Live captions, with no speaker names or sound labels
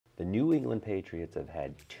The New England Patriots have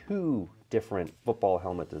had two different football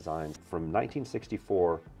helmet designs. From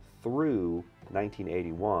 1964 through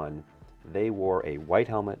 1981, they wore a white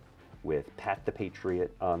helmet with Pat the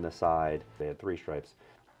Patriot on the side. They had three stripes,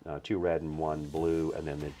 two red and one blue, and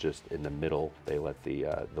then they just in the middle, they let the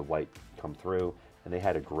white come through, and they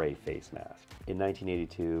had a gray face mask. In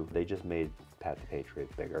 1982, they just made Pat the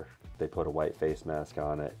Patriot bigger. They put a white face mask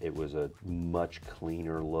on it. It was a much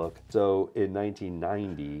cleaner look. So in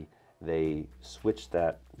 1990, they switched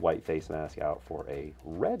that white face mask out for a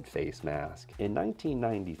red face mask. In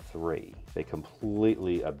 1993, they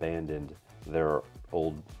completely abandoned their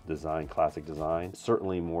old design, classic design,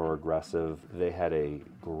 certainly more aggressive. They had a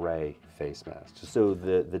gray face mask. So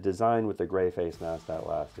the design with the gray face mask, that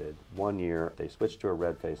lasted 1 year. They switched to a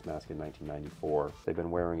red face mask in 1994. They've been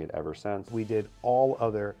wearing it ever since. We did all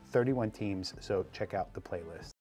other 31 teams, so check out the playlist.